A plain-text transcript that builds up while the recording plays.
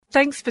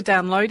Thanks for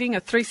downloading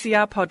a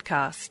 3CR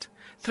podcast.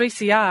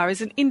 3CR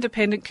is an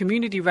independent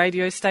community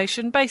radio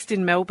station based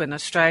in Melbourne,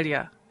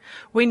 Australia.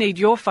 We need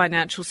your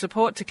financial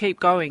support to keep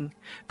going.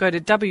 Go to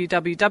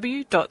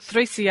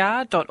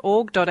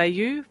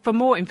www.3cr.org.au for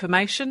more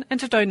information and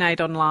to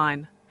donate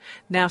online.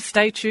 Now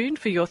stay tuned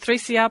for your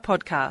 3CR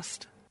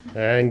podcast.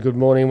 And good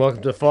morning,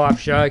 welcome to the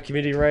Five Show,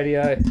 Community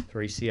Radio,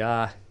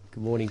 3CR.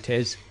 Good morning,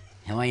 Tez.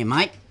 How are you,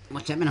 mate?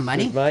 What's happening,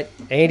 buddy? Good, mate.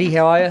 Andy,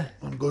 how are you?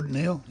 I'm good,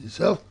 Neil.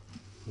 Yourself?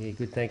 Yeah,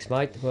 good, thanks,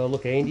 mate. Well,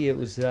 look, Andy, it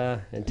was,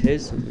 and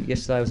Tez,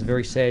 yesterday was a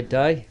very sad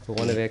day for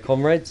one of our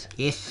comrades.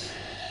 Yes.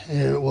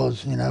 Yeah, it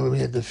was. You know, we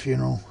had the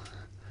funeral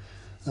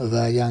of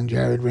young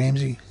Jared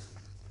Ramsey.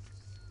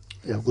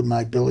 Our good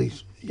mate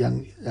Billy's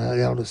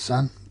eldest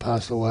son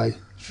passed away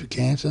through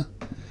cancer.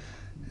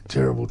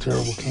 Terrible,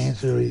 terrible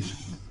cancer.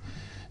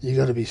 You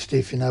got to be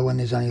stiff, you know, when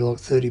there's only like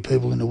 30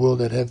 people in the world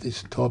that have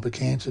this type of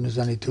cancer and there's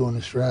only 2 in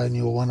Australia and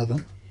you're one of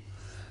them.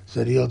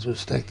 So the odds were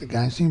stacked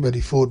against him, but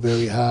he fought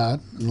very hard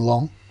and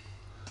long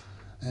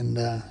and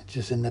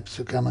just ended up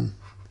succumbing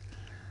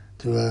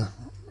to a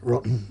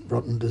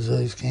rotten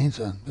disease,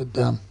 cancer. But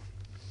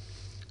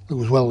it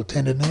was well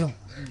attended, Neil.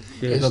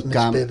 Yeah, Look,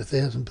 about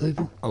 1,000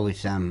 people. I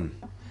was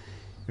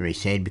very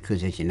sad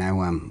because, as you know,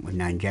 we've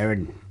known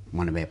Jared,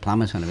 one of our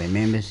plumbers, one of our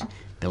members,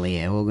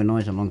 Billy, our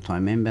organiser,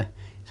 long-time member.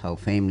 His whole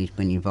family's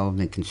been involved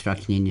in the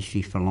construction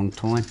industry for a long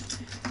time.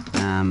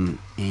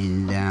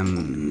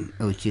 It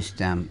was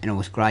just, and it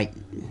was great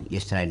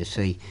yesterday to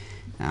see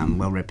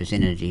well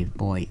represented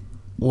by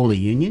all the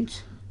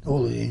unions.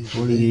 All the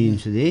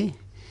unions were there.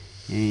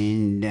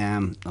 And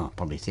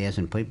probably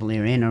 1,000 people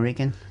there, I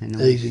reckon. And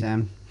it Easy.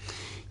 Was,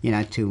 you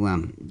know,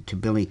 to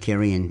Billy,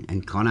 Kerry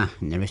and Connor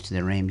and the rest of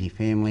the Ramsey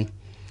family.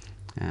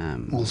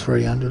 All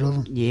 300 of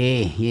them?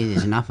 Yeah,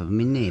 there's enough of them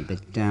in there.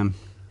 But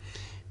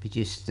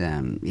just,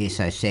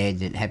 so sad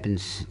that it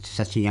happens to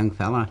such a young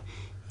fella.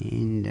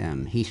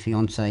 And his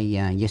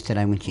fiancée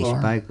yesterday when she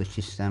Lauren. spoke was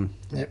just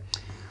Yep.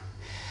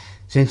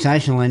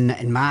 sensational.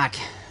 And Mark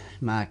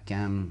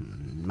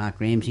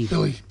Ramsey.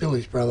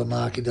 Billy's brother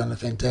Mark, he done a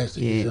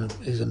fantastic. Yeah.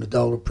 He's an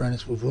adult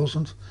apprentice with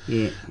Wilson's.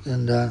 Yeah.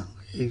 And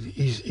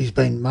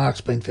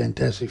Mark's been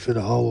fantastic for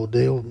the whole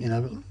ordeal, you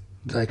know,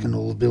 taking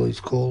all of Billy's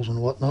calls and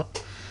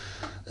whatnot.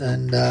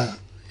 And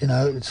you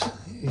know,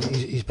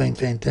 he's been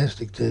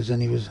fantastic, Tez.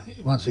 And he was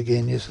once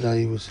again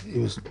yesterday. He was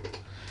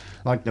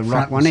Like the front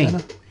rock one, and eh?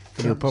 centre.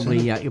 You'll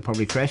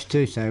probably crash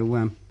too.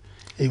 So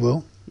He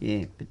will.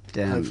 yeah, but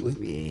Hopefully.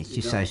 yeah, it's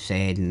just so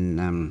sad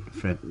and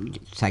for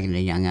taking at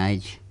a young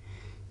age.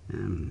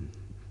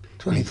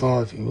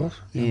 25 he was,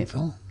 young Yeah.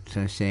 fella.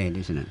 So sad,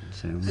 isn't it?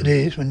 So It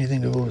is when you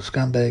think of all the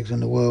scumbags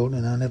in the world,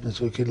 you know, it happens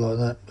to a kid like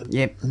that. But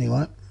Yep.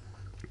 Anyway.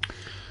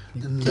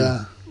 And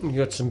You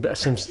got some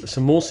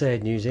more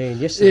sad news, Andy,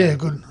 yesterday. yeah,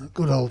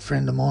 good old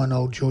friend of mine,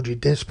 old Georgie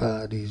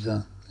Despard. He's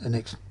an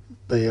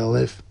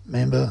ex-BLF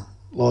member,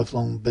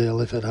 lifelong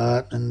BLF at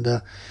heart, and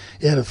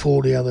he had a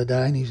fall the other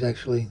day, and he's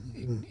actually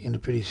in a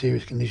pretty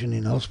serious condition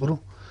in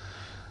hospital.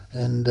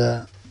 And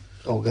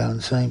I'll go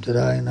and see him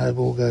today, and hope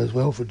all goes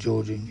well for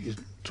Georgie. He's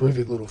a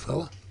terrific little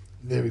fella,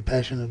 very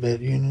passionate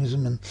about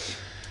unionism and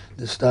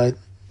the state,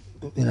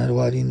 you know, the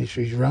way the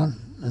industry's run.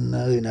 And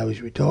you know,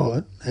 he's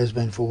retired, has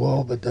been for a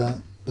while, but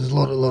there's a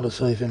lot of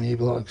CFMU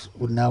blokes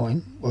would know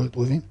him, worked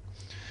with him.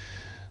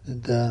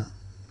 And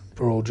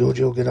poor old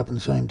Georgie, I'll get up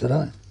and see him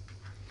today.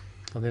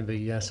 I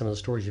remember some of the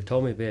stories you've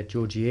told me about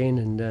Georgie Ann,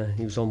 and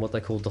he was on what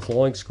they called the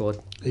flying squad.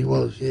 He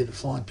was, yeah, the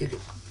flying picket.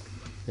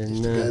 And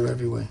Used to go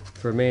everywhere.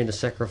 for a man to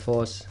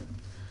sacrifice,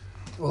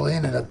 Well, he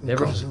ended up Everything,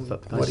 crossing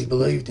but what he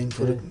believed in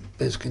for yeah. the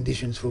best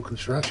conditions for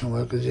construction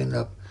workers.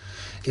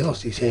 He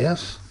lost his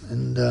house,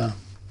 and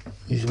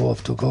his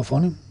wife took off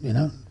on him, you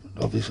know.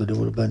 Obviously there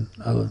would have been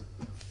other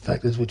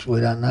factors which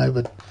we don't know,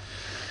 but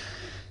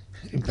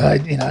he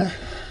paid, you know,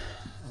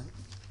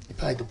 he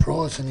paid the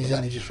price, and he's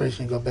only just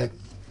recently got back,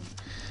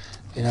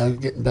 you know,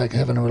 getting back,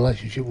 having a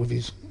relationship with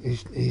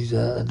his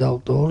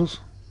adult daughters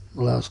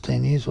the last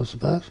 10 years, I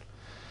suppose.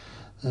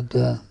 And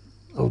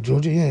old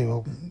Georgie, yeah,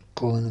 I'll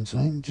call in and see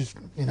him. Just,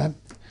 you know,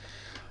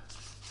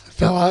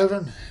 fell over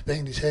and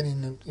banged his head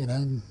in, you know,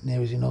 and now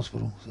he's in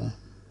hospital. So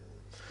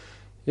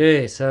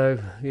yeah. So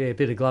a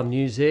bit of glum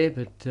news there,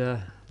 but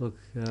look,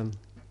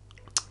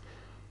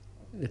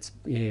 it's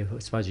I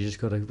suppose you just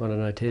got to want to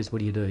know, Tez. What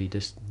do? You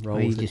just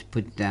roll you with it. just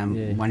put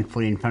one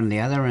foot in front of the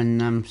other,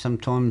 and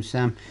sometimes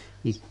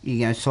you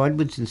go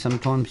sideways, and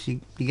sometimes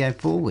you go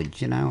forwards.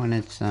 You know, and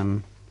it's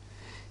a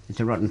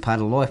rotten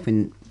part of life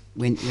when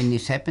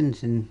this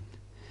happens, and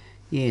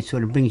yeah, it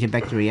sort of brings you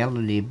back to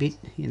reality a bit.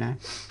 You know.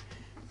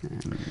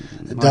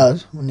 it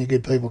does, when you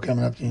get people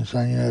coming up to you and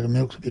saying, you know, the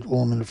milk's a bit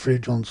warm in the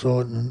fridge on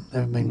site and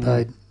haven't been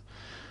paid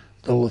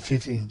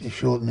 $1.50, they're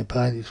short in their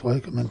pay this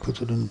week. I mean, it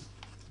puts it in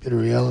a bit of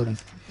reality.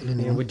 But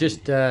anyway, Yeah, we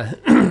just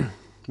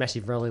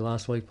massive rally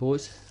last week,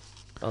 boys.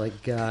 I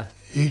think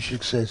huge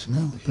success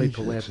now.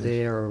 people out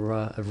there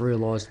have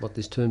realised what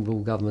this Turnbull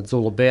government's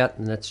all about,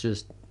 and that's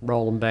just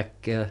rolling back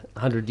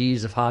 100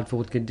 years of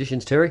hard-fought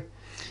conditions, Terry.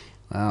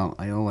 Well,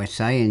 I always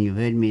say, and you've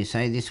heard me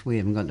say this, we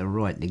haven't got the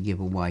right to give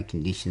away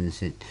conditions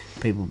that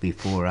people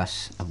before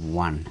us have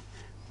won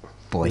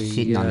by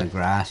sitting on the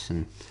grass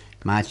and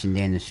marching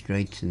down the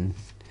streets and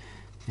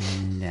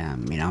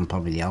I'm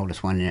probably the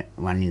oldest one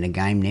in the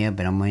game now,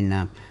 but I mean,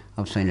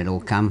 I've seen it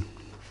all come.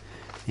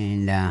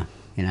 And,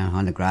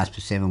 on the grass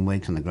for 7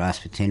 weeks, on the grass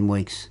for 10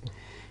 weeks,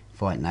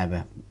 fighting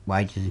over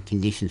wages and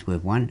conditions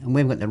we've won, and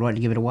we've got the right to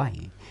give it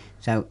away.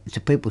 So it's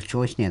a people's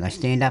choice now. They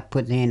stand up,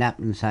 put their hand up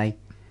and say,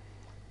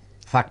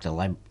 fuck the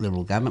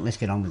Liberal government, let's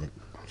get on with it.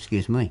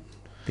 Excuse me.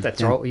 But,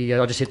 that's right.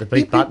 I just hit the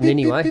beep button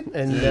anyway,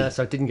 and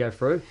so it didn't go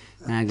through.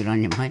 No, good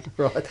on you, mate.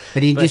 Right.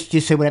 But you just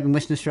see what happened in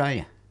Western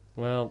Australia.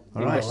 Well,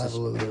 right. I'll have a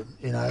look at it,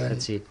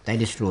 that's it. They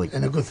destroyed.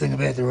 And the good thing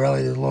about the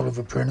rally, there's a lot of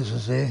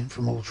apprentices there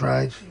from all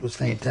trades. It was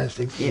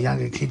fantastic. The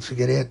younger kids to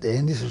get out there,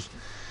 and this is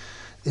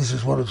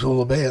what it's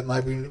all about.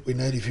 Maybe we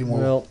need a few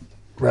more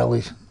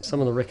rallies. Some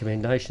of the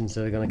recommendations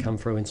that are going to come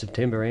through in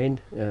September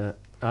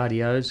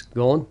RDO's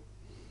gone,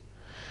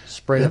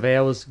 spread of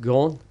hours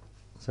gone,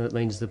 so that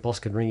means the boss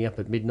can ring you up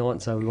at midnight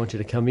and say we want you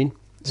to come in,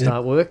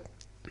 start work.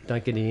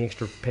 Don't get any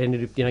extra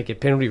penalty. You don't get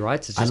penalty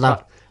rates. It's just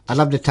I'd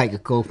love to take a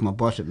call from my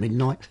boss at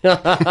midnight.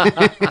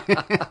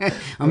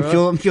 I'm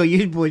sure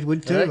you boys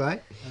would too,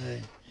 right?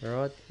 All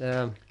right.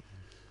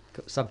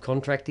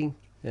 Subcontracting.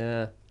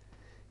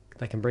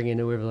 They can bring in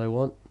whoever they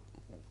want.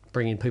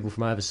 Bring in people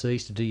from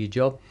overseas to do your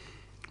job.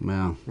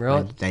 Well,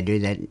 right. They do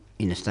that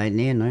in the state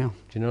now.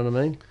 Do you know what I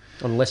mean?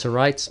 On lesser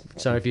rates.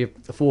 So if you're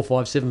a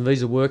 457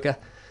 visa worker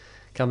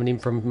coming in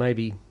from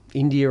maybe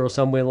India or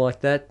somewhere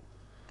like that,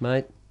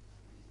 mate,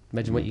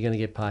 imagine what you're going to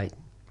get paid.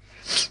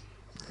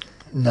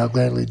 And they'll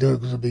gladly do it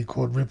because it'll be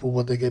quadruple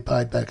what they get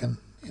paid back in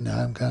their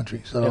home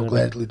country. So they'll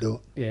gladly do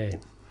it. Yeah.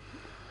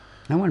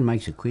 No one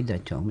makes a quid, they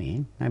told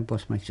me. No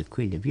boss makes a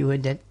quid. Have you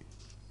heard that?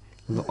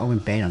 I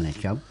went bad on that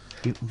job.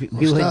 You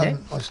heard that?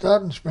 I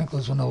started in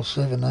sprinklers when I was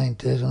 17,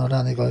 Tez, and I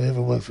don't think I've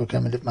ever worked for a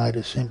company that made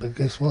a cent. But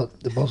guess what?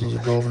 The bosses are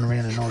driving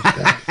around in nice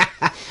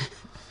cars.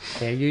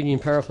 Yeah, union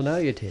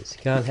paraphernalia, Tez.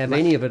 You can't have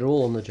any of it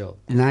all on the job.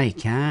 No, you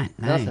can't.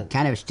 No, nothing. You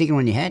can't have a sticker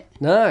on your hat.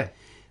 No.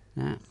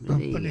 No.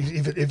 But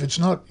if it's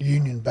not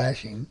union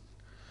bashing,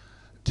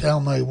 tell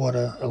me what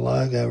a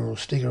logo or a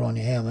sticker on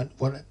your helmet,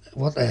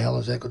 what the hell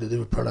has that got to do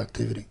with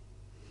productivity?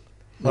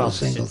 Not a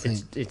single thing.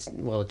 It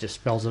just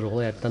spells it all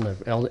out,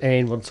 doesn't it?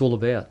 And what it's all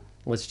about.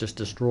 Let's just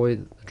destroy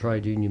the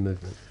trade union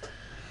movement.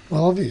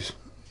 Well, obvious.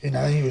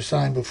 You were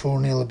saying before,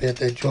 Neil, about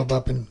that job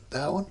up in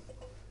Darwin.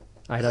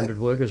 800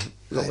 workers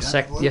got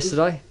sacked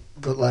yesterday.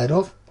 Got laid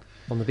off.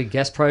 On the big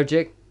gas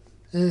project.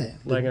 Yeah.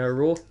 Lago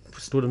O'Rourke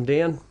stood them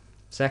down,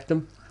 sacked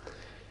them.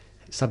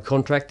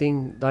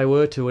 Subcontracting they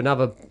were to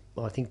another,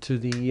 I think, to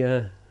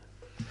the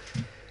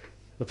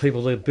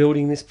people that are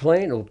building this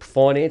plant or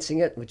financing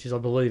it, which is, I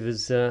believe,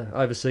 is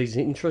overseas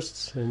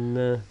interests,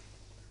 and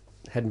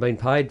hadn't been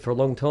paid for a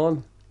long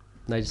time.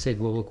 And they just said,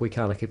 well, look, we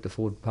can't keep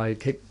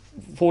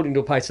affording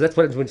to pay. So that's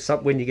what happens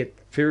when you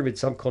get pyramid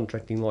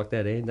subcontracting like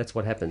that, and that's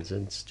what happens.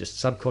 And it's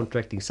just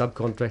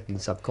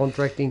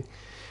subcontracting,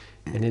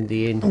 and in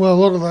the end... Well, a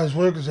lot of those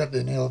workers up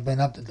there, Neil, have been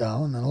up to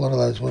Darwin, and a lot of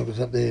those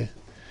workers up there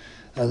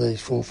are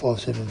these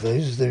 457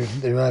 visas.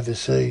 They're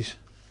overseas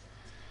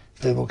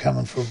people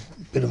coming for a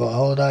bit of a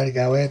holiday to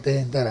go out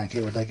there. They don't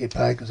care what they get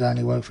paid because they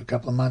only work for a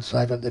couple of months,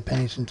 save up their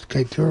pennies and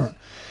keep touring.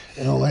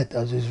 And all that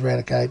does is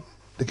eradicate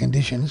the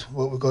conditions,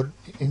 what we've got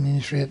in the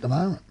industry at the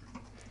moment.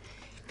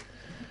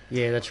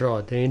 Yeah, that's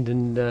right, Dan.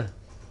 And it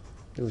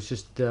was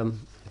just,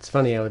 it's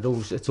funny how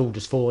it's all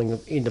just falling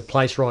into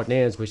place right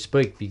now as we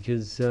speak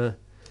because,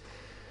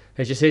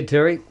 as you said,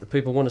 Terry, the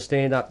people want to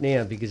stand up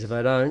now because if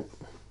they don't,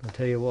 I'll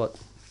tell you what,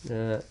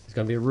 it's going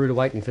to be a rude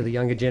awakening for the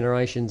younger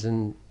generations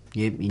and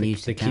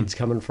the kids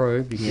coming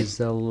through because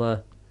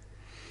they'll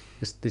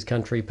this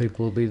country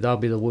people they'll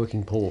be the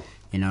working poor.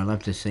 I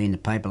love to see in the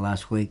paper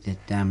last week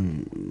that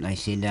they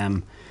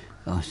said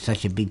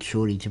such a big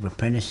shortage of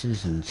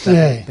apprentices and stuff.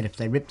 Yeah. But if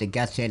they rip the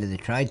guts out of the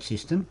trade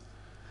system,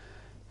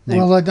 they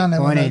don't have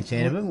finance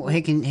out of them. Well,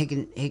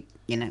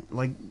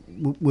 like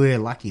we're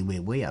lucky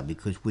where we are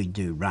because we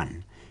do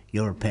run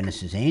your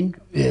apprentices and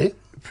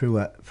through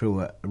a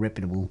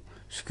reputable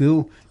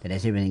school that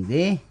has everything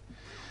there.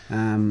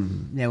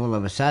 Now all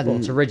of a sudden,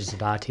 it's a registered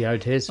RTO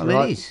test, well,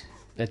 right? It is.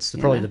 It's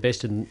probably the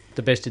best in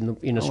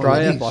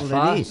Australia by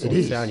far. It is.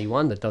 It's the only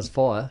one that does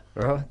fire,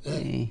 right?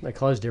 Yeah. They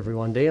closed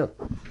everyone down.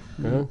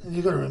 Right?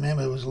 You've got to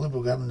remember it was the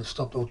Liberal government that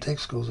stopped all tech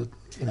schools.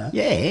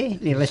 Yeah.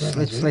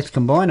 Let's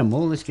combine them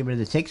all. Let's get rid of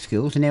the tech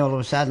schools, and now all of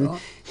a sudden,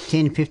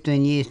 10,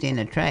 15 years down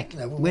the track,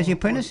 where's your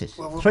apprentices?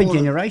 Three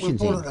generations.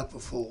 We've brought it up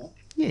before.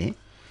 Yeah.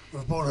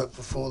 We've brought it up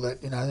before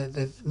that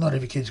that not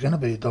every kid's going to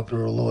be a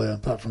doctor or a lawyer,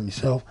 apart from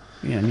yourself.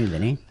 Yeah, I knew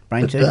that.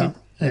 Brain surgeon.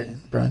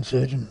 Brain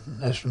surgeon,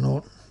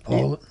 astronaut,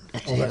 pilot,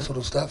 all that sort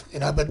of stuff.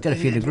 But got a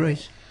few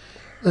degrees.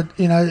 But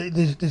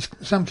there's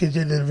some kids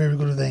out there that are very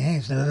good with their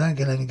hands. Now they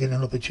don't even get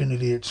an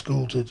opportunity at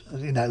school to,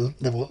 they're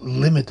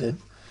limited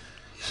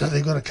So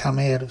they've got to come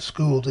out of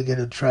school to get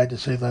a trade to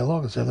see if they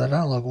like it. So if they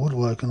don't like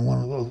woodwork and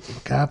want to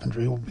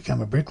carpentry or become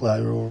a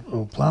bricklayer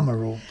or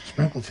plumber or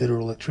sprinkler fitter or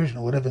electrician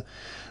or whatever,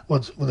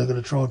 they've got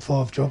to try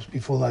 5 jobs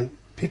before they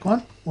pick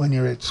one. When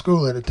you're at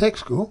school, at a tech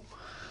school,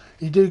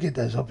 you do get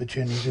those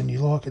opportunities and you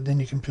like it, then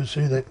you can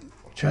pursue that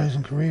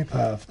chosen career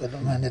path. But I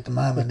mean, at the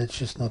moment, it's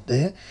just not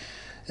there.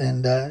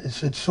 And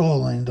it's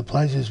all into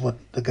places what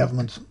the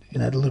governments,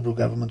 the Liberal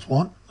governments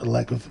want, a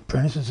lack of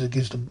apprentices. It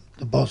gives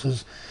the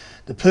bosses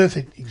the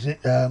perfect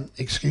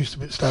excuse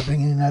to start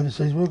bringing in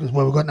overseas workers.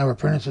 Well, we've got no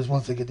apprentices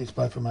once they get this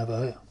bloke from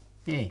over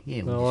here.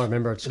 Yeah. Well, I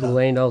remember at school,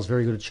 I was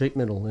very good at sheet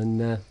metal,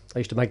 and I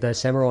used to make those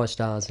samurai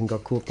stars and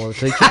got caught by the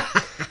teacher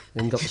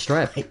and got the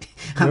strap.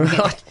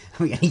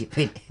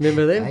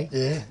 Remember them?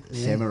 Yeah.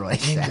 Samurai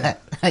star.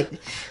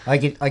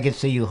 I could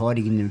see you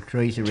hiding in the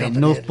trees around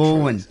North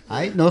Bourne,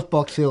 North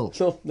Box Hill.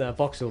 No,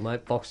 Box Hill,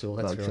 mate. Box Hill,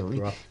 that's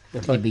right.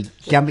 You'd be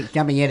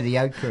jumping out of the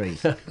oak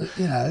trees.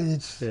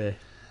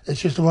 It's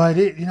just the way it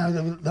is,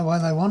 the way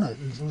they want it.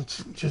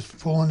 It's just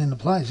falling into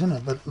place, isn't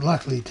it? But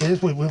luckily,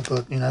 Tez, we've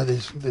got,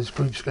 there's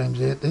group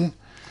schemes out there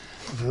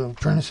for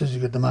apprentices.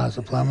 You've got the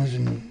master plumbers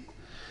and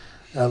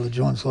other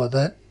joints like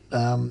that,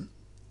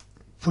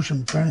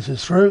 pushing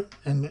apprentices through,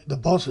 and the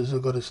bosses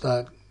have got to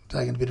start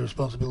taking a bit of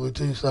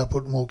responsibility too, start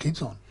putting more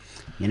kids on.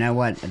 You know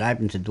what? It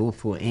opens the door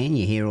for, and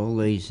you hear all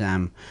these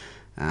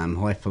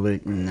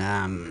highfalutin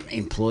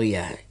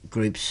employer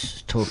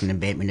groups talking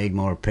about we need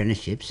more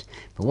apprenticeships,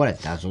 but what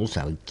it does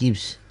also, it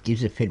gives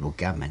the federal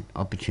government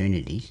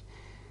opportunities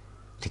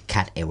to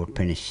cut our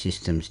apprentice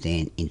systems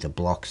down into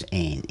blocks,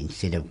 and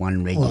instead of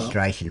one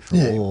registration for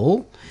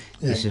all,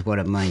 this is what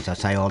it means. I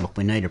say, look,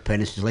 we need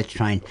apprentices, let's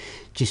train,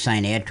 just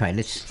saying our trade,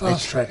 let's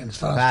fast track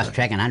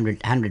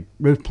 100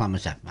 roof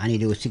plumbers up, only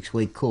do a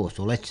 6-week course,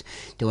 or let's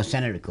do a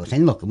sanitary course.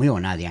 And look, we all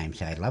know the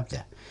AMCA love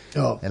to.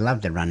 They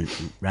love to run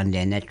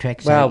down that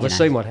track. Well, we'll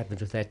see what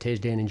happens with that Tez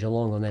down in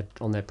Geelong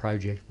on that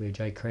project where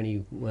Jay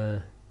Cranny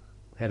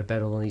had a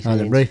battle on his hands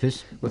the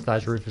roofers. With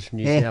those roofers from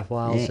New South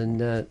Wales, and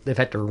they've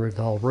had to remove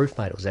the whole roof,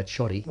 mate. It was that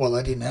shoddy. Well,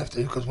 they didn't have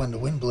to, because when the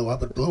wind blew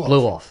up, it blew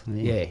off.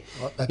 Yeah.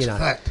 Well, that's a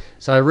fact.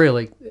 So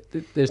really,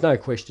 there's no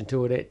question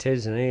to it,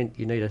 Tez and Ant.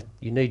 You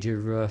need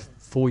your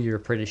 4-year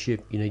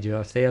apprenticeship. You need your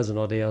 1,000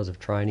 odd hours of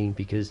training,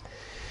 because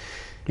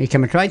you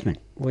become a tradesman.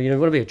 Well, you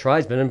want to be a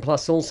tradesman, and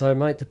plus also,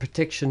 mate, the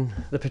protection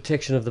of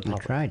the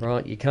public,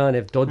 right? You can't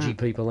have dodgy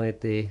people out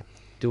there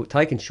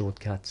taking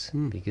shortcuts,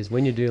 because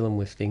when you're dealing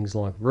with things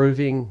like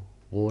roofing,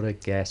 water,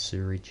 gas,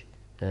 sewerage,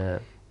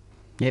 you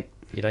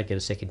don't get a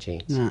second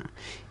chance. No.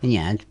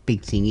 And the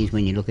big thing is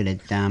when you look at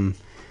it, I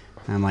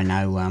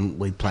know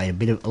we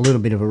played a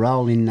little bit of a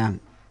role in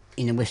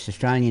the West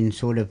Australian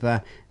sort of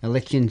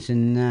elections,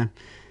 and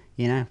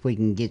if we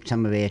can get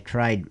some of our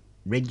trade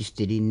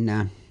registered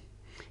in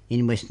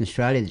Western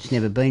Australia that's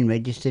never been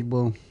registered,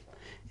 well,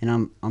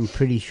 and I'm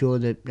pretty sure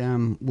that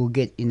we'll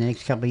get, in the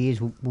next couple of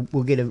years,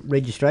 we'll get a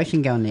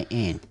registration going there,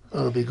 Anne.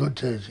 Well, it'll be good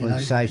too.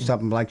 Save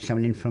stopping blokes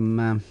coming in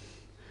from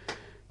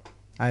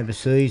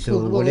overseas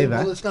or whatever.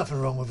 Well, there's nothing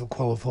wrong with a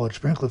qualified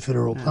sprinkler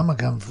fitter or plumber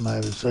coming from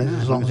overseas,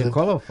 as long as they're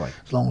qualified.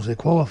 As long as they're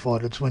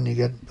qualified. It's when you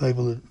get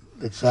people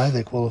that say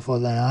they're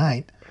qualified, they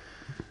ain't,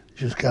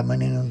 just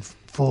coming in and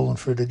falling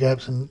through the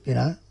gaps and,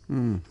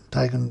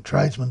 taking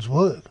tradesmen's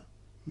work.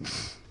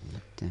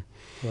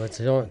 Well,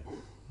 that's all right.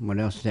 What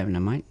else is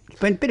happening, mate?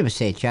 It's been a bit of a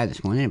sad show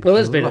this morning. Well,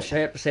 it's been a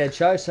sad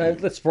show, so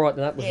let's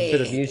brighten up with a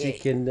bit of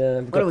music, and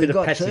we've got a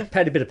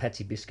bit of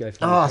Patsy Bisco.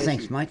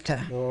 Thanks, mate.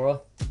 All right.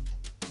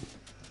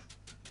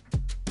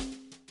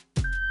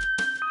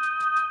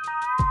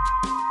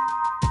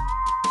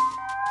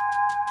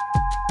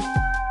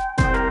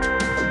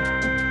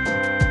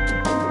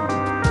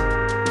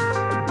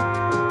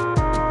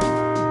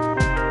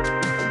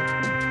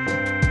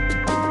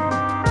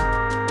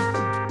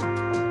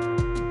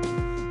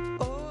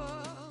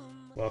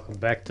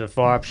 Back to the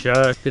Fire Up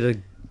Show. Bit of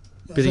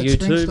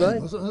U2,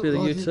 mate. Bit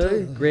of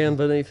U2. Ground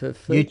beneath her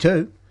feet.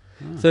 U2?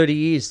 30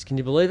 years, can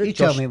you believe it? You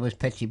told me it was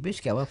Patsy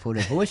Briscoe. I thought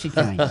her voice had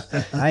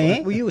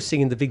changed. Well, you were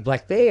singing The Big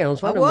Black Bear. I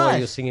was wondering why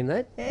you were singing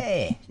that.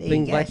 Yeah.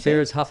 Big Black Bear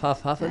is huff,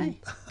 huff, huffing.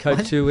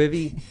 Coat too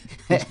heavy.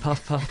 It's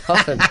puff, puff,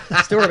 puffing.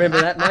 Still remember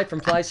that, mate,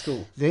 from play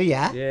school. Do you?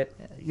 Yeah.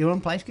 You're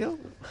on play school?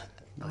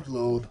 Good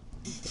Lord.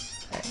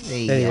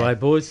 Anyway,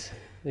 boys,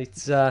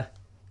 it's...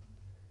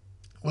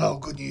 Well,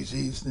 good news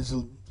is there's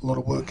a lot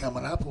of work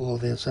coming up. All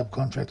of our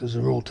subcontractors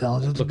are all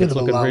talented.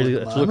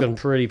 It's looking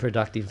pretty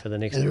productive for the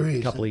next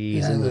couple of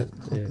years, isn't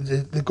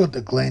it? They've got the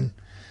Glen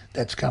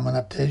that's coming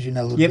up, Tez. You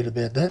know a little bit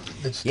about that.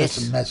 That's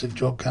a massive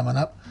job coming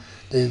up.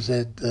 There's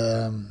that,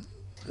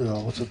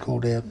 what's it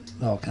called out?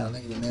 I can't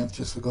think of it now. I've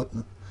just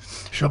forgotten.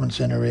 Shopping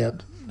centre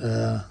out.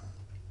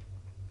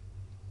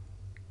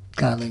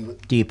 Can't think of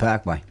it. Deer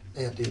Parkway.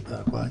 Yeah, Deer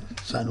Parkway,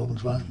 St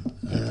Albans Way.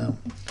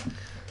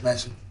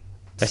 Massive.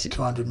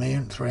 200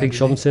 million, 300 big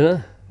shopping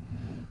centre.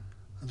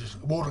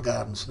 Just water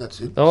gardens,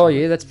 that's it. Oh,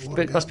 yeah,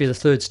 must be the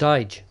third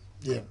stage.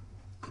 Yeah,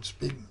 it's a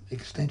big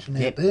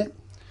extension out there.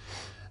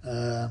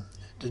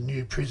 The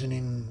new prison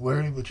in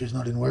Werribee, which is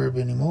not in Werribee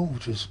anymore,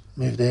 which has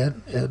moved out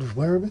of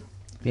Werribee.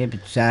 Yeah, but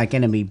it's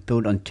going to be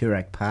built on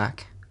Toorak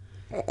Park.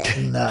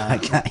 No.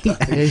 Okay.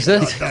 Is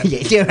it? Yeah,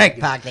 Toorak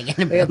Park. They're going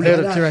to Yeah, build. build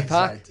it. at Toorak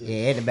Park.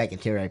 Yeah, the back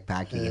of Toorak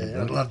Park. They're going to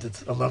Yeah, build.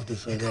 I'd love to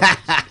see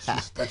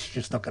that. That's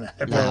just not going to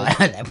happen. No,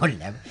 that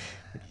wouldn't happen.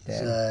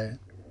 So,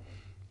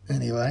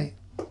 anyway,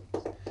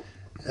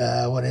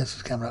 what else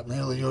is coming up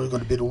now? You've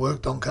got a bit of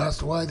work,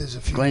 Doncaster way. There's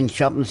a few. Glen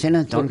Shopping Centre,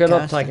 Look, and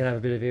Doncaster. I've taken over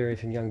a bit of area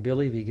from young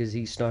Billy because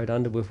he snowed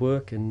under with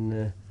work,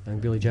 and young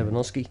Billy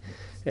Jovanovski.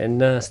 And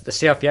the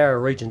South Yarra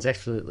region's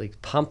absolutely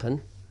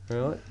pumping,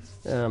 right?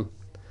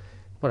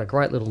 What a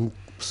great little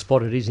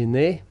spot it is in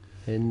there,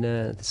 and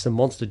there's some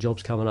monster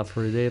jobs coming up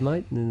through there,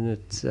 mate. And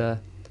it's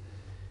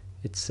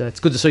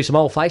good to see some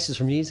old faces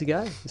from years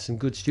ago. There's some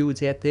good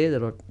stewards out there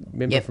that I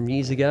remember Yep. from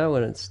years ago,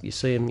 and you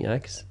see them,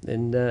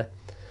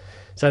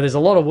 so there's a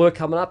lot of work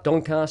coming up.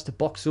 Doncaster,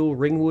 Box Hill,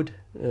 Ringwood,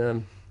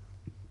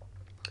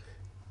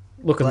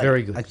 looking Like,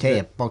 very good. I tell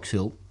you, Box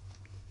Hill,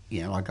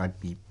 you're on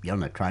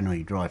the train or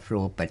you drive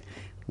through it, but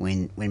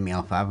when my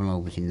old father-in-law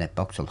was in that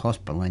Box Hill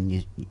hospital and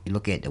you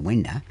look out the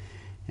window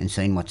and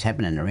seeing what's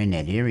happening around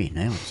that area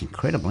now, it's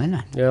incredible, isn't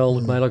it? Yeah,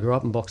 look, mate, I grew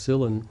up in Box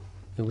Hill, and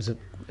it was a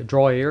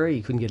dry area.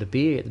 You couldn't get a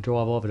beer. You had to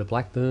drive over to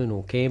Blackburn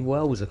or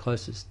Camberwell was the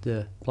closest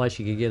place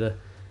you could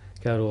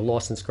go to a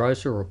licensed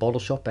grocer or a bottle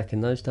shop back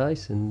in those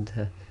days. And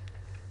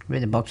We're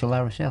the Box Hill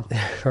ourselves.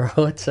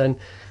 right, and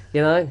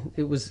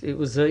it was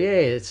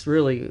it's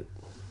really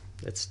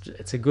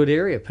it's a good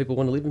area. People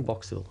want to live in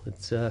Box Hill.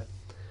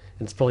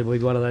 It's probably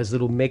one of those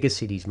little mega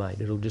cities,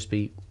 mate. It'll just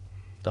be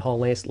the whole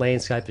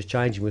landscape is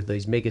changing with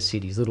these mega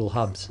cities, little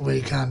hubs. Where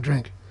you can't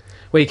drink.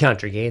 Well, you can't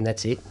drink, and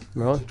that's it,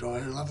 right? It's a dry,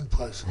 lovely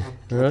place.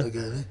 I'd Right. love to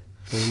go there.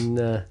 And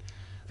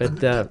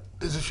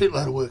There's a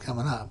shitload of work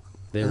coming up.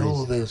 There and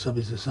all is. of our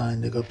subbies are saying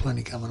they've got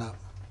plenty coming up.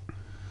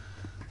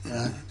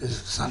 There's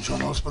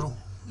Sunshine Hospital.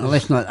 Well,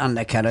 let's not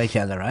undercut each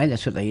other, eh?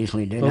 That's what they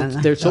usually do, well,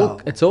 don't they?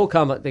 it's all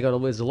coming.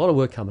 There's a lot of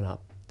work coming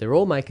up. They're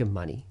all making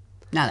money,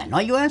 No, they're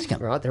not. You ask them.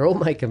 right? They're all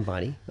making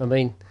money. I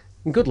mean,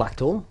 and good luck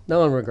to them. No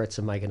one regrets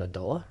them making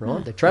 $1,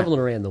 right? They're travelling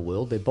around the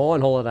world. They're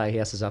buying holiday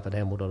houses up at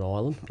Hamilton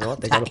Island, right?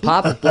 They've got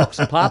apartment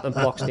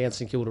blocks down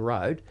St Kilda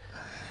Road.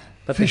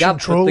 But the Fishing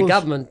trawlers.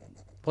 government,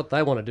 what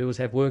they want to do is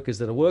have workers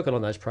that are working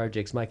on those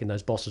projects, making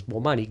those bosses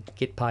more money,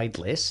 get paid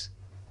less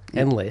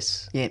and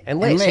less Yeah,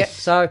 and and less. less.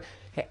 So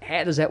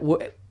how does that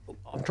work?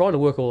 I'm trying to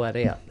work all that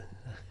out.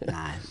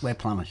 No, we're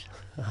plumbers.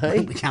 Hey?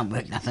 We can't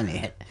work nothing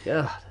out.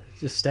 Yeah,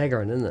 it's just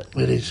staggering, isn't it?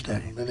 It is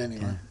staggering, but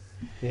anyway.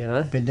 You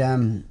know. But,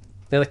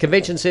 Now the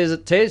convention says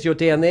it. Tez, you're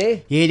down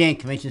there. yeah, down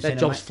Convention That Centre,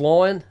 job's mate.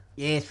 flying.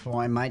 Yeah, it's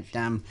fine, mate.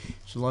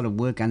 It's a lot of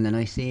work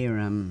underneath there.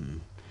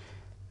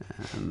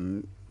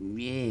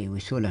 Yeah, we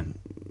sort of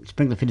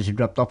sprinkler fitters have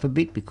dropped off a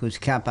bit because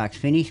car park's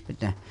finished,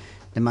 but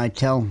the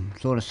motel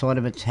sort of side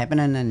of it's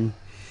happening,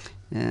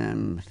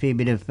 and a fair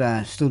bit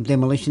of still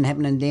demolition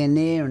happening down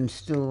there, and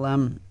still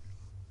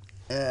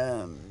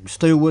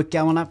steel work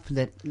going up for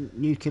that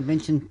new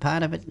convention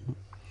part of it.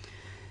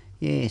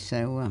 Yeah,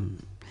 so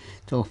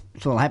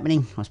it's all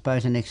happening. I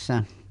suppose the next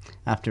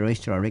after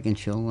Easter, I reckon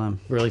she'll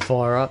Really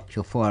fire up.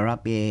 fire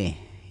up. Yeah.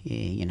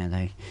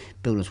 They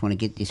builders want to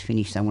get this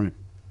finished. They want it.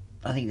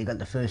 I think they got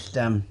the first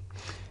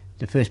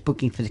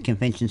booking for the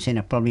convention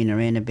centre probably in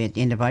around about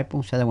the end of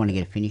April, so they want to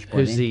get it finished by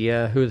Who's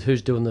then.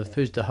 who's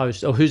the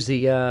host, or who's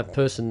the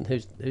person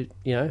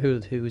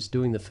who is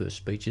doing the first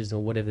speeches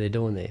or whatever they're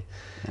doing there?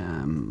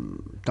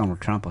 Donald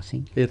Trump, I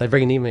think. Yeah, they're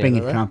bringing him in.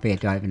 Bringing are they? Trump out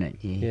to open it.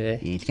 Yeah. Yeah.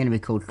 It's going to be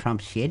called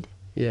Trump's Shed.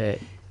 Yeah.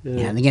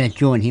 Yeah, they're going to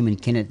join him and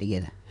Kennett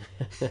together.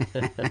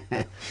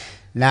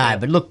 No,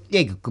 but look,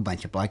 yeah, good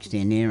bunch of blokes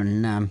down there,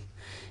 and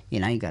you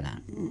got to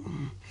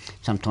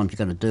sometimes you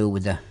got to deal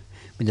with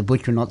the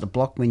butcher, not the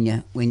block, when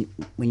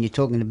you're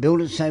talking to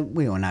builders. So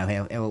we all know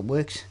how it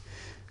works.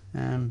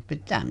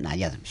 But no,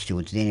 the other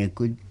stewards down there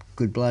are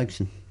good blokes,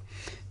 and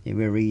they're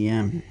very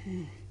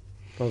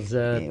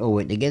all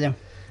work together.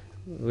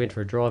 We went for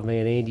a drive, me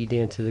and Andy,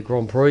 down to the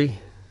Grand Prix.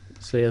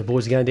 See how the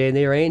boys are going down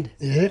there, and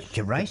Yeah. It's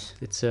a race.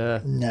 it's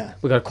No.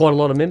 we've got quite a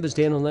lot of members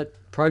down on that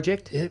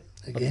project. Yep.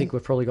 I Again. think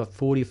we've probably got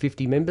 40 or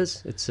 50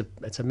 members. It's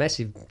a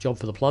massive job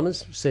for the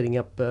plumbers, setting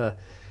up the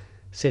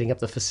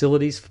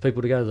facilities for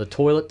people to go to the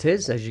toilet,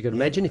 Tez. As you can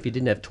imagine, if you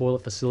didn't have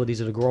toilet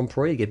facilities at a Grand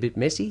Prix, it'd get a bit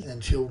messy.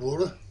 And chilled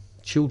water.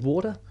 Chilled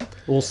water.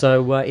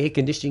 Also air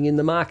conditioning in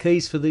the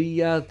marquees for the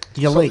Elite.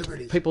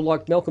 Celebrities. people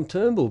like Malcolm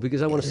Turnbull, because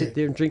they want to sit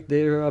there and drink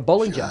their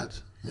Bollinger.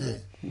 Shards. Yeah.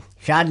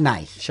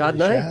 Chardonnays.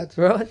 Chardonnay, Shards.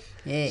 right?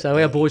 Yeah. So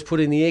our boys put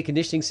in the air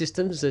conditioning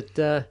systems that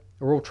are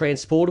all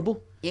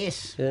transportable,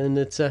 Yes. and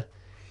it's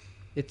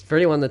for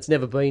anyone that's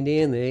never been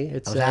down there. I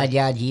It's was hard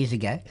yards years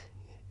ago.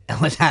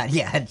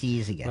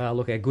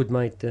 look, our good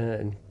mate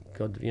and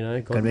God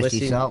God bless rest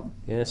his him. soul.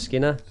 Yeah,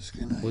 Skinner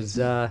was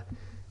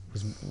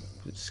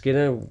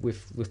Skinner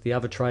with the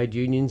other trade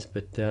unions,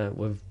 but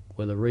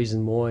were the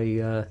reason why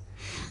the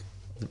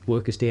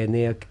workers down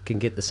there can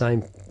get the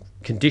same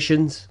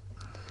conditions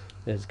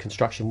as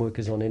construction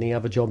workers on any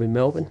other job in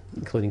Melbourne,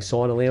 including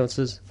site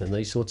allowances and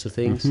these sorts of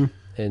things.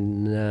 Mm-hmm.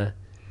 And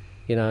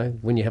you know,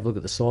 when you have a look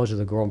at the size of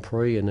the Grand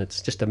Prix, and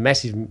it's just a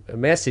massive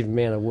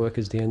amount of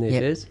workers down there,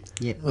 Yep. Des.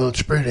 Yep. Well, it's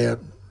spread out.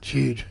 It's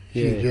huge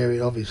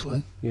area,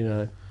 obviously. You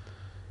know,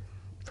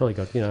 probably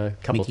got, you know, a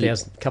couple Mickey. of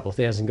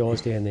thousand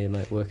guys down there,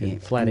 mate, working Yeah.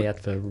 flat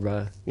out for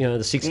you know,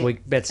 the 6 Yeah,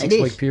 week it 6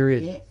 week is.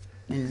 period. Yeah.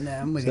 And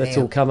So that's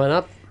all coming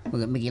up. we've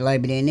got Mickey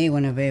Labour down there,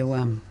 one of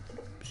our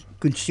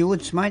good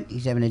stewards, mate.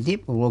 He's having a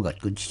dip. Well, we've all got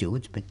good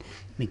stewards, but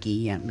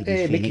Mickey's Yeah,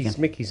 Finnegan.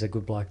 Mickey's a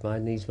good bloke, mate,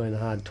 and he's been a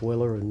hard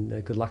toiler,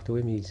 and good luck to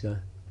him. He's down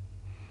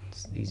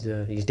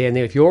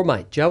there with your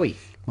mate Joey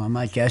My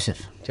mate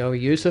Joseph.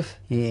 Youssef.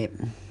 Yeah.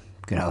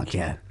 Good old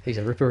Joe. He's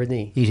a ripper, isn't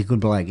he? He's a good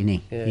bloke, isn't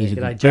he? Yeah, He's a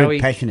g'day, good, Joey.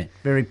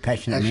 very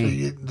passionate man.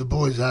 Actually, the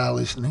boys are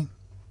listening.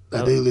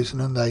 They do listen,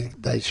 and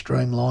they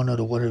streamline it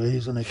or whatever it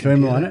is on their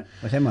Streamline computer. it.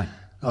 What's that, mate?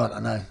 I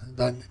don't know.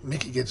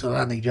 Mickey gets it. I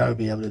don't think Joe will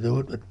be able to do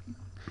it, but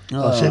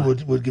Oh, I said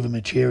we'd give him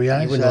a cheerio.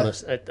 You wouldn't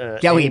So, want to,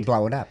 Joey would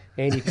blow it up.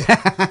 Andy,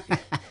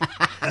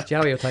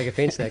 Joey will take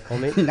offence to that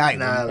comment. No, no,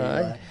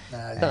 No.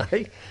 no, No.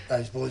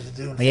 those boys are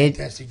doing a I had,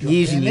 fantastic job.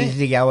 years and down years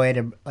there.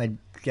 ago,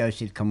 Joe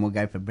said, "Come, we'll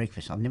go for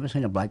breakfast." I've never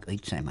seen a bloke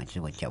eat so much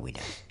as what Joey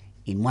does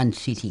in one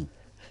sitting.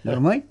 You know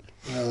what I mean?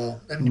 Well,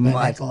 haven't you been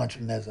Mate. at lunch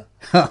from Nazza?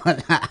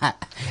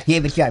 Yeah,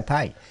 but Joe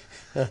paid.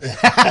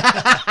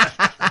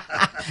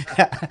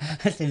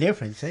 That's the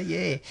difference, eh?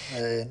 Yeah.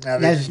 No,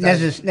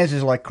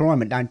 Naz's like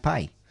crime, it don't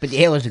pay. But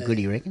the hours are good,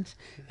 he reckons.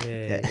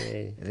 Yeah,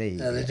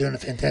 they're doing a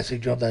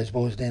fantastic job, those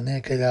boys down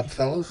there. Keep up,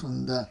 fellas,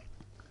 and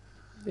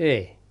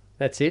yeah,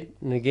 that's it.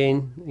 And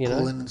again, you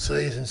call know, in and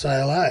see us and say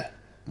hello.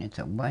 That's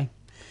a way.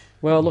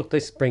 well, look,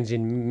 this brings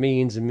in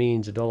millions and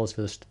millions of dollars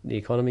for the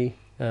economy.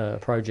 A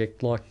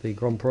project like the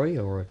Grand Prix,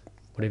 or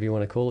whatever you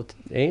want to call it,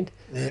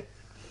 Yep.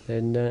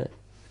 and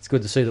it's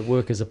good to see that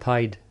workers are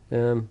paid.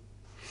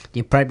 The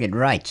appropriate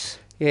rates.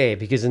 Yeah,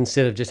 because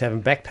instead of just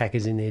having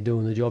backpackers in there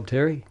doing the job,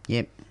 Terry,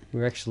 Yep.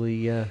 we're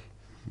actually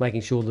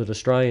making sure that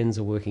Australians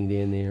are working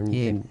down there and,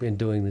 Yeah. and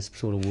doing this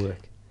sort of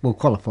work. Well,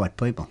 qualified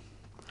people.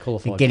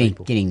 Qualified Getting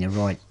people.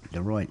 the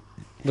right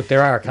Look,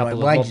 there are a right couple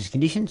of wages mobs,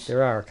 conditions.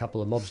 there are a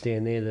couple of mobs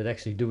down there that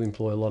actually do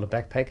employ a lot of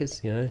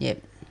backpackers. You know,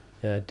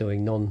 Yep.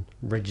 doing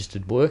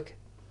non-registered work,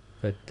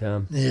 but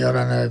Yeah,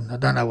 I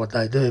don't know what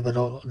they do, but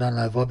I don't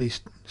know if I'll be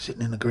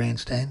sitting in the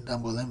grandstand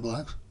done by them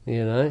blokes.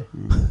 you know,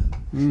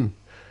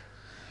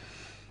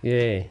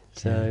 yeah.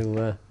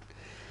 So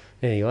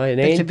anyway, and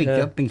That's a Ant, big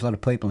job. Brings a lot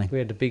of people in. we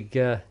had a big,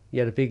 you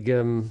had a big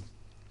out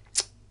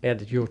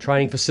at your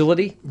training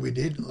facility. We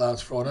did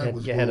last Friday.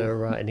 You had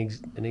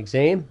an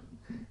exam,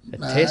 a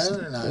test.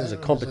 It was a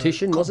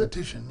competition, was it?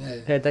 Competition, yeah.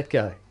 How'd that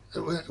go?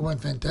 It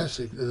went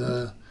fantastic.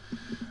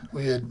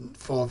 We had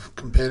 5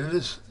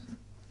 competitors.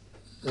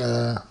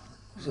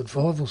 Was it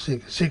 5 or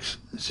 6?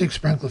 Six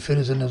sprinkler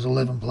fitters, and there was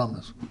 11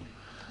 plumbers.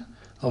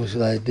 Obviously,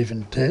 they had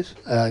different tests,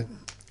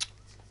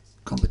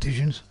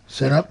 competitions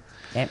set up,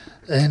 Yep.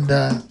 and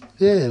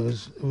yeah, it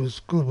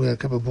was good. We had a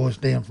couple of boys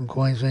down from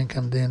Queensland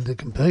come down to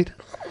compete,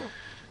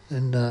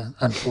 and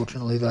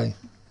unfortunately they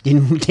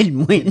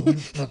Didn't win.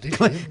 not this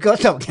year.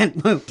 God, I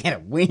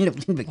can't win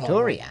in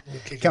Victoria. Oh, we're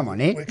kicking- Come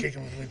on, eh? We're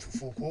kicking with win for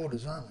 4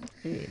 quarters, aren't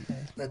we?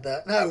 But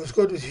no, it was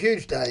good. It was a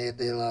huge day out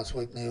there last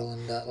week, Neil,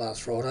 and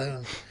last Friday,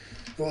 and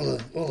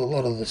a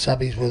lot of the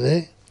subbies were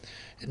there,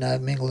 you know,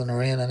 mingling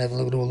around and having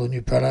a look at all the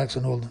new products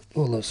and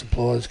all the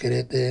suppliers get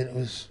out there. It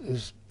was.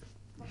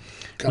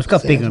 It's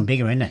got bigger and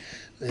bigger, isn't it?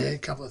 Yeah, a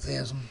couple of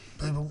thousand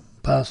people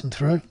passing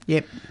through,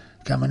 Yep.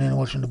 coming in and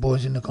watching the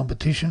boys in the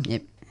competition.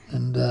 Yep.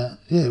 And yeah,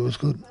 it was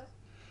good.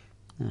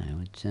 No,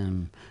 it's I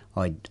There's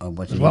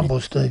wasn't. one in it. boy,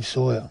 Steve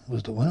Sawyer,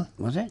 was the winner.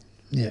 Was it?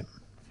 Yeah.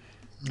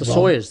 The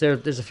Sawyers.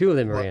 There's a few of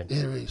them around.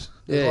 There is.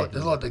 Yeah.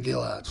 There's like the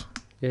Gillards.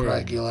 Yeah.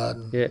 Craig Gillard.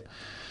 And Yeah.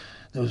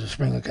 there was a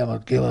springer come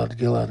up, Gillard,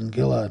 and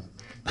Gillard.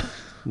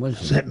 Was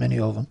There's it? that many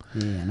of them.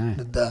 Yeah, I know.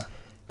 And,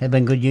 They've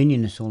been good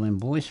unionists, all them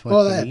boys. For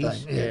well, for they have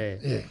years. been.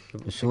 Yeah.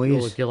 The The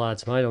Sawyers. all the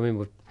Gillards, mate. I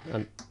mean,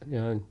 you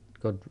know,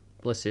 God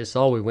bless their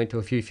soul. We went to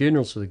a few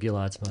funerals for the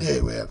Gillards, mate.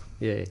 Yeah, we have.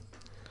 Yeah.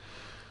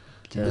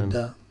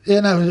 But, yeah,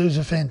 no, it was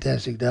a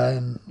fantastic day,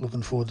 and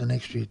looking forward to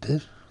next year,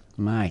 Tess.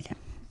 Mate.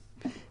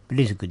 But it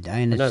is a good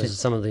day, and I noticed that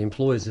some of the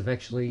employers have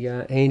actually,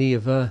 Andy,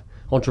 of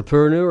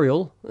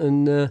entrepreneurial,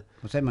 and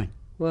what's that mean?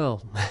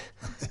 well,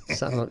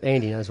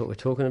 Andy knows what we're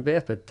talking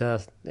about,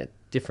 but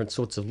different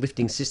sorts of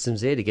lifting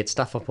systems there to get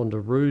stuff up onto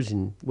roofs,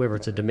 and whether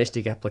it's a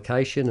domestic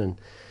application, and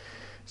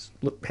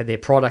had their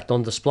product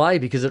on display,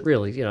 because it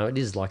really, you know, it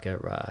is like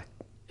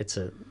it's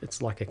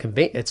like an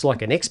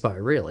expo,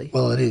 really.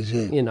 Well, it is,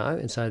 yeah. You know,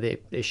 and so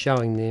they're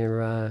showing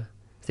their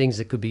things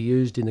that could be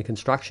used in the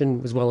construction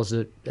as well as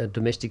a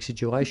domestic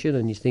situation,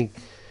 and you think,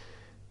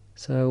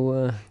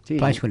 so gee,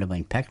 Place would have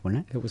been packed,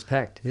 wouldn't it? it was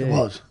packed. Yeah. It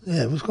was.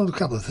 Yeah, it was got a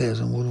couple of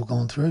thousand would have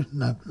gone through.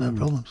 No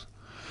problems.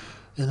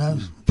 You know,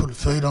 put a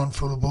feed on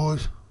for the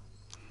boys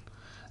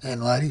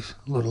and ladies.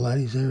 A lot of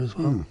ladies there as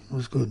well. It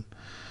was good.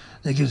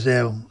 It gives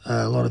a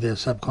lot of our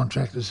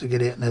subcontractors to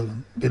get out and have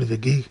a bit of a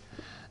gig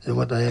at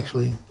what they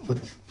actually, what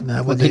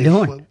they're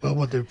doing.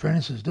 what their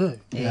apprentices do.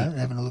 Yeah. You know,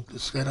 having a look at the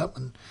setup,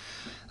 and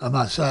I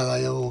must say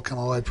they all come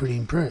away pretty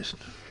impressed.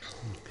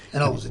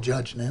 And I was a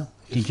judge now.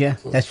 Did you?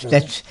 That's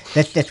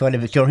why the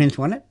Victorians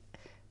won it?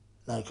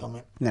 No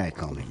comment. No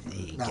comment. There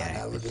you No,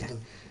 go.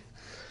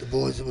 the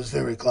boys, it was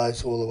very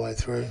close all the way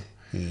through.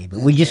 Yeah, but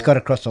we just got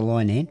across the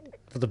line then.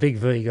 For the big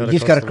V, We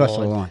just got across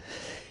the line.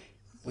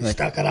 We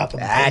stuck it up.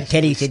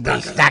 Teddy said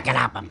we stuck it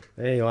up 'em.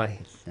 Anyway,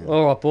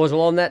 all right, boys.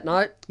 Well, on that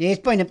note, Yeah,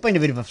 it's been a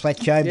bit of a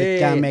flat show, but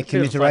Yeah, our a bit of a flat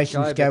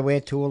commiserations show, go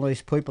out to all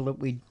these people that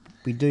we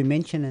do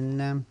mention,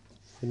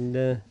 and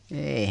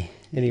yeah.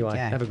 anyway, Okay.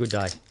 have a good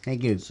day.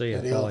 Thank you. See you.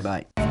 Adios.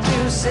 Bye.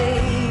 Bye. You say,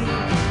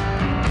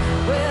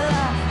 well,